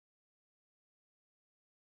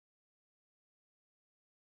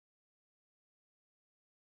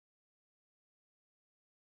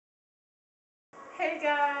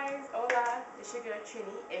guys, hola, it's your girl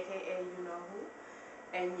Trini, aka you know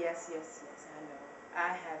who. And yes, I know I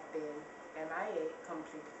have been MIA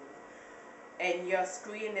completely. And your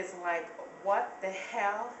screen is like, what the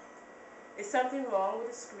hell? Is something wrong with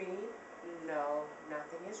the screen? No,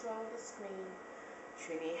 nothing is wrong with the screen.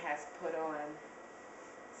 Trini has put on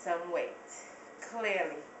some weight,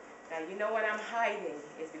 clearly. Now you know what I'm hiding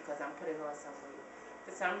is because I'm putting on some weight.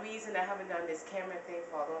 For some reason I haven't done this camera thing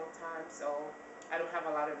for a long time, so I don't have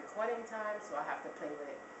a lot of recording time, so I have to play with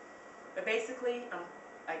it. But basically, I'm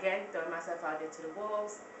again throwing myself out there to the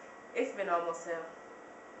wolves. It's been almost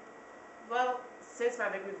since my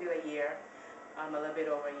big reveal a year, a little bit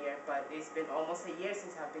over a year, but it's been almost a year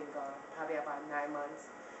since I've been gone, probably about 9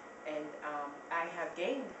 months. And I have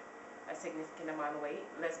gained a significant amount of weight.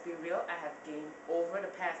 Let's be real, I have gained over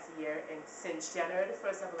the past year, and since January the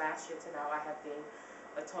 1st of last year to now, I have gained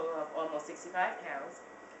a total of almost 65 pounds.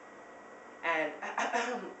 And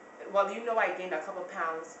well, you know, I gained a couple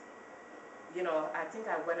pounds. You know, I think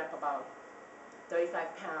I went up about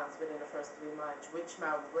 35 pounds within the first 3 months, which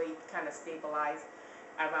my weight kind of stabilized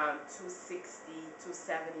around 260,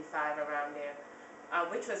 275, around there,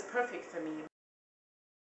 which was perfect for me.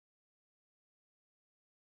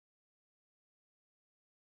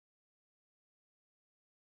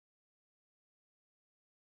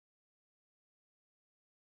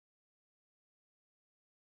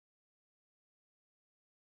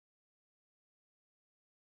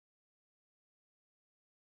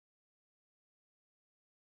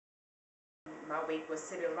 My weight was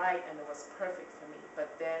sitting right and it was perfect for me. But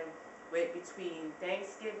then, with between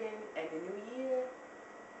Thanksgiving and the New Year,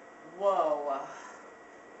 whoa,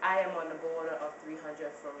 I am on the border of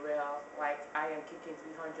 300 for real. Like, I am kicking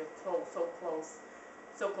 300 so close.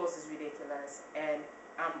 So close is ridiculous. And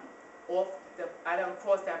I'm I don't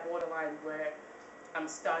cross that borderline where you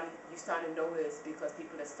starting to notice, because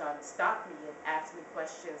people are starting to stop me and ask me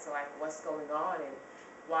questions like, what's going on, and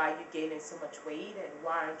why are you gaining so much weight, and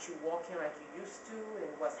why aren't you walking like you used to, and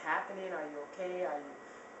what's happening, are you okay, are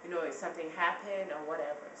you, is something happened or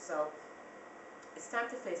whatever. So it's time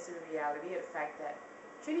to face the reality of the fact that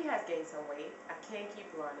Trini has gained some weight. I can't keep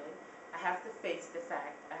running. I have to face the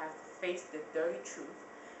fact. I have to face the dirty truth,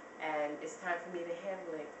 and it's time for me to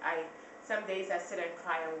handle it. Some days I sit and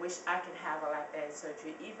cry and wish I could have a lap band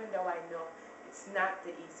surgery, even though I know it's not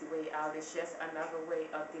the easy way out. It's just another way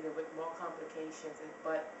of dealing with more complications.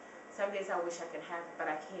 But some days I wish I could have it, but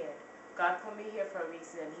I can't. God put me here for a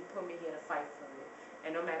reason, and He put me here to fight for it.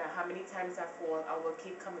 And no matter how many times I fall, I will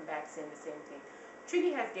keep coming back saying the same thing.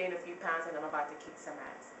 Trini has gained a few pounds, and I'm about to kick some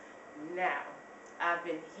ass. Now, I've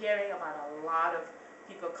been hearing about a lot of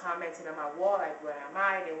people commenting on my wall, like, where am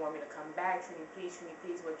I? They want me to come back. Trini, please.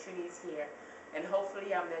 Well, Trini's here. And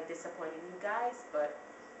hopefully I'm not disappointing you guys, but,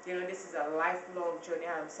 this is a lifelong journey.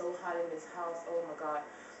 I'm so hot in this house. Oh, my God.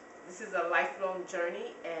 This is a lifelong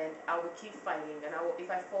journey, and I will keep fighting. And if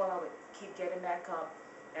I fall, I will keep getting back up.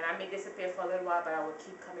 And I may disappear for a little while, but I will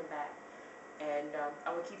keep coming back. And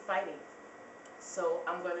I will keep fighting. So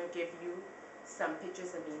I'm going to give you some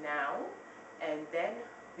pictures of me now, and then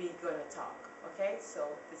we're going to talk. Okay, so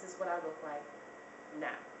this is what I look like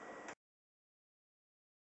now.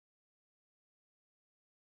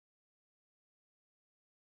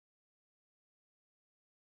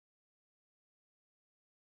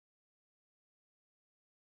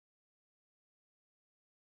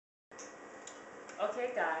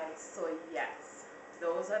 Okay guys, so yes,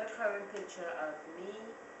 those are the current picture of me,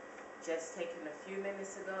 just taken a few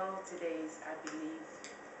minutes ago. Today's, I believe,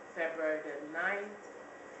 February the 9th,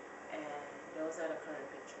 and those are the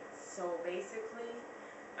current pictures. So basically,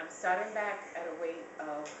 I'm starting back at a weight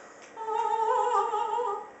of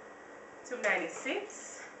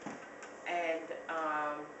 296, and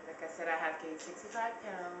like I said, I have gained 65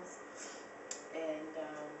 pounds, and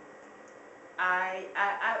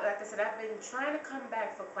like I said, I've been trying to come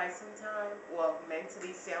back for quite some time. Well,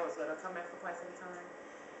 mentally say I was going to come back for quite some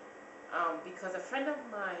time, because a friend of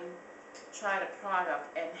mine tried a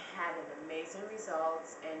product and had an amazing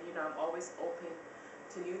results, and I'm always open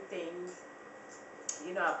to new things.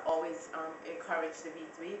 I've always encouraged the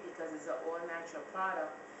V3 because it's an all-natural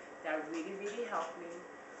product that really helped me,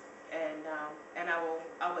 and I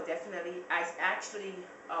will definitely. I actually,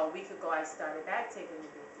 a week ago I started back taking the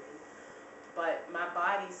V3, but my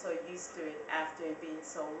body's so used to it after it being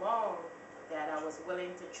so long that I was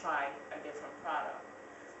willing to try a different product.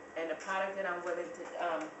 And the product that I'm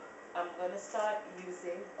I'm going to start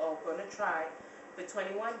using, or going to try for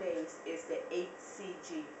 21 days, is the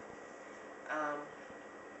 8CG. Of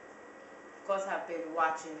course, I've been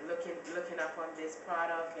looking up on this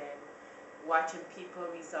product and watching people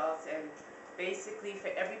results, and basically for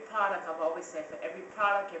every product, I've always said, for every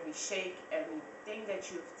product, every shake, everything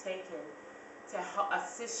that you've taken to help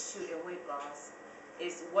assist you in weight loss,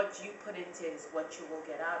 is what you put into it is what you will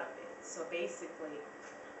get out of it. So basically,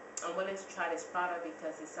 I'm willing to try this product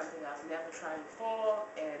because it's something I've never tried before,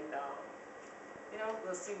 and you know,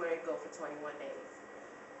 we'll see where it goes for 21 days.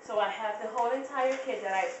 So I have the whole entire kit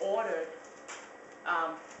that I ordered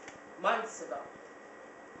um, months ago,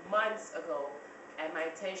 and my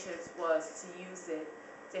intentions was to use it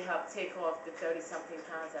to help take off the 30-something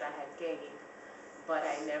pounds that I had gained, but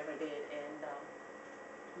I never did,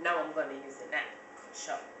 and now I'm going to use it now.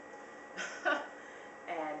 Sure.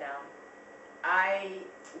 And I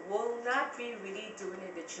will not be really doing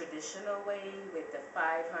it the traditional way with the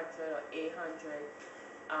 500 or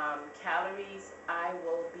 800 calories. I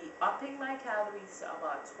will be upping my calories to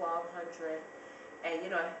about 1200, and you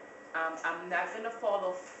know, I'm not going to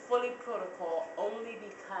follow fully protocol only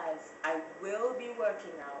because I will be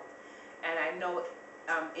working out, and I know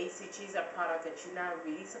ACG is a product that you're not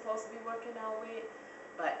really supposed to be working out with,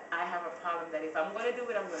 but I have a problem that if I'm going to do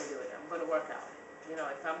it, I'm going to do it. I'm going to work out. You know,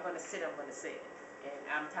 if I'm going to sit, I'm going to sit. And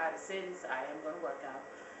I'm tired of sitting, so I am going to work out.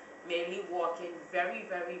 Mainly walking, very,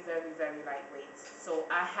 very, very, very light weights. So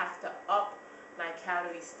I have to up my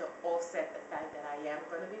calories to offset the fact that I am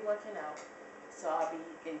going to be working out. So I'll be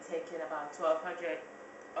intaking about 1200,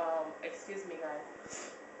 excuse me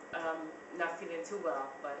guys, not feeling too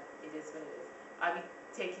well, but it is what it is. I'll be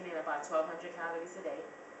taking in about 1200 calories a day.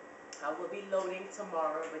 I will be loading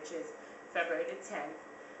tomorrow, which is February the 10th.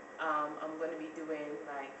 I'm going to be doing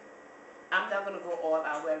like, I'm not going to go all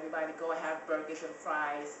out where everybody go and have burgers and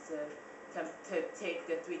fries to take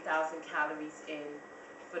the 3,000 calories in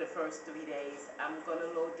for the first 3 days. I'm going to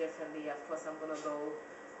load differently. Of course, I'm going to load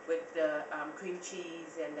with the cream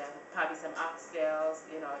cheese and probably some oxtails,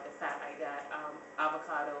 you know, the fat like that,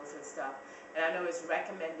 avocados and stuff. And I know it's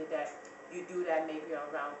recommended that you do that maybe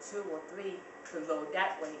around 2 or 3 to load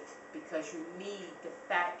that weight, because you need the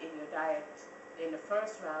fat in your diet in the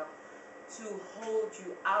first round to hold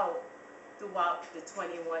you out throughout the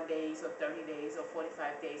 21 days or 30 days or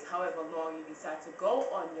 45 days, however long you decide to go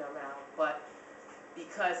on your round. But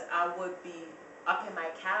because I would be upping my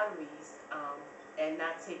calories and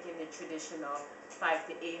not taking the traditional 5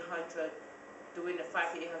 to 800, doing the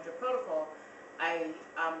 5 to 800 protocol, I'm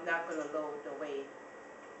not going to load the way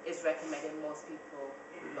it's recommended most people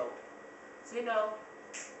load. So, you know,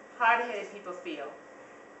 hard-headed people feel,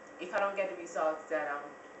 if I don't get the results that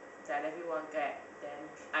everyone get, then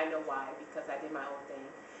I know why, because I did my own thing.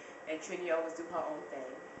 And Trini always do her own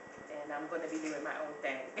thing. And I'm going to be doing my own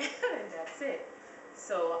thing. And that's it.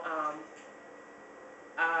 So,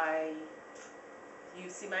 you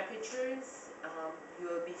see my pictures. You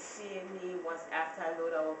will be seeing me once after I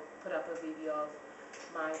load. I will put up a video of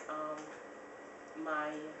my, my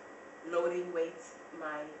loading weights.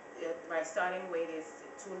 My starting weight is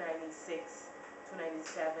 296,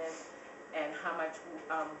 297. And how much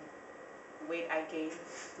weight I gained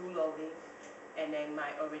through loading, and then my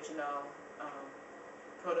original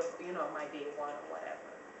protocol, you know, my day one or whatever.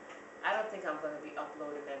 I don't think I'm going to be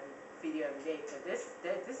uploading every video every day, because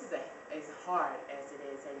this is as hard as it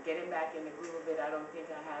is, and getting back in the groove of it, I don't think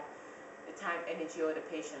I have the time, energy, or the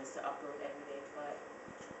patience to upload every day, but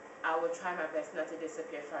I will try my best not to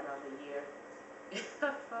disappear for another year.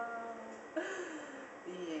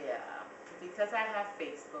 Yeah, because I have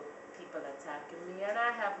Facebook people attacking me, and I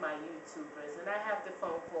have my YouTubers, and I have the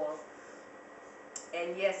phone calls.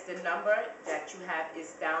 And yes, the number that you have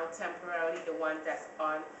is down temporarily, the one that's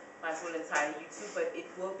on my whole entire YouTube, but it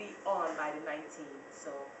will be on by the 19th.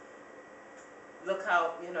 So look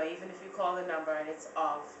out, you know, even if you call the number and it's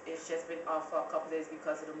off, it's just been off for a couple days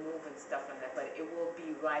because of the move and stuff like that, but it will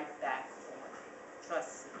be right back on.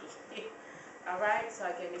 Trust me. Alright, so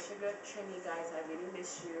again, it's your girl Trini, guys. I really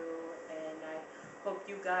miss you, and I hope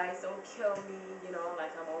you guys don't kill me, you know,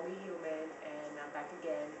 like I'm only human, and I'm back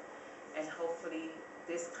again. And hopefully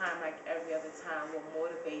this time, like every other time, will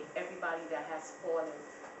motivate everybody that has fallen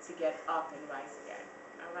to get up and rise again.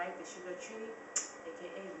 Alright, this is your girl Trini,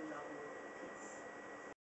 aka